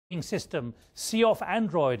system, see off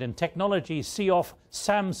Android, and technology, see off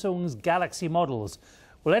Samsung's Galaxy models.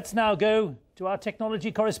 Well, let's now go to our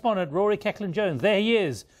technology correspondent, Rory Cellan-Jones. There he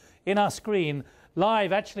is in our screen,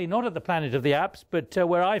 live, actually not at the Planet of the Apps, but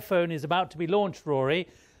where iPhone is about to be launched, Rory.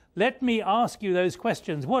 Let me ask you those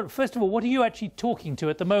questions. First of all, what are you actually talking to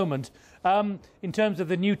at the moment in terms of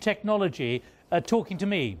the new technology, talking to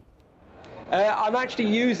me? I'm actually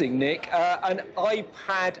using, Nick, an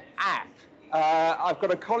iPad app. I've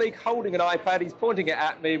got a colleague holding an iPad. He's pointing it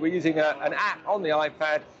at me. We're using an app on the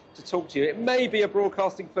iPad to talk to you. It may be a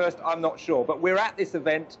broadcasting first, I'm not sure. But we're at this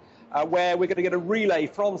event where we're going to get a relay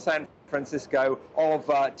from San Francisco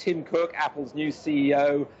of Tim Cook, Apple's new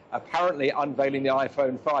CEO, apparently unveiling the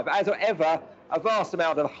iPhone 5. As ever, a vast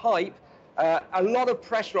amount of hype. A lot of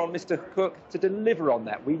pressure on Mr. Cook to deliver on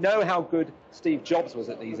that. We know how good Steve Jobs was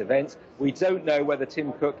at these events. We don't know whether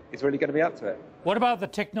Tim Cook is really going to be up to it. What about the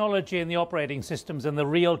technology and the operating systems and the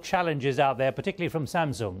real challenges out there, particularly from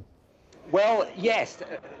Samsung? Well, yes.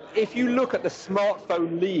 If you look at the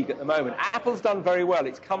smartphone league at the moment, Apple's done very well.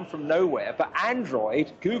 It's come from nowhere. But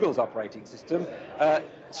Android, Google's operating system,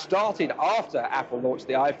 started after Apple launched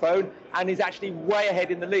the iPhone and is actually way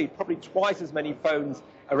ahead in the lead. Probably twice as many phones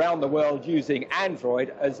around the world using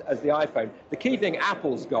Android as the iPhone. The key thing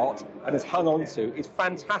Apple's got and has hung on to is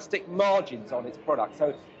fantastic margins on its product.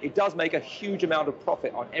 So it does make a huge amount of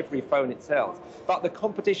profit on every phone it sells. But the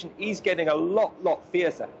competition is getting a lot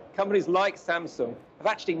fiercer. Companies like Samsung have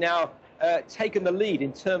actually now taken the lead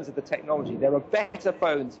in terms of the technology. There are better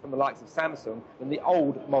phones from the likes of Samsung than the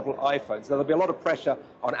old model iPhones. So there'll be a lot of pressure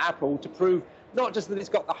on Apple to prove not just that it's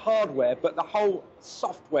got the hardware, but the whole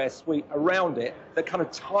software suite around it that kind of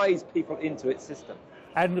ties people into its system.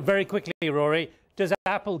 And very quickly, Rory, does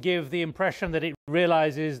Apple give the impression that it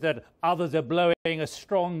realizes that others are blowing a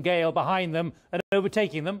strong gale behind them and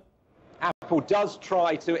overtaking them? Apple does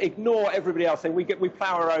try to ignore everybody else, saying we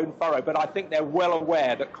plough our own furrow, but I think they're well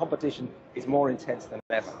aware that competition is more intense than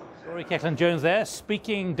ever. Rory Cellan-Jones there,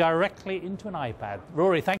 speaking directly into an iPad.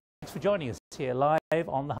 Rory, thanks for joining us here live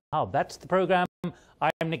on The Hub. That's the programme.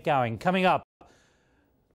 I'm Nik Gowing. Coming up,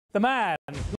 the man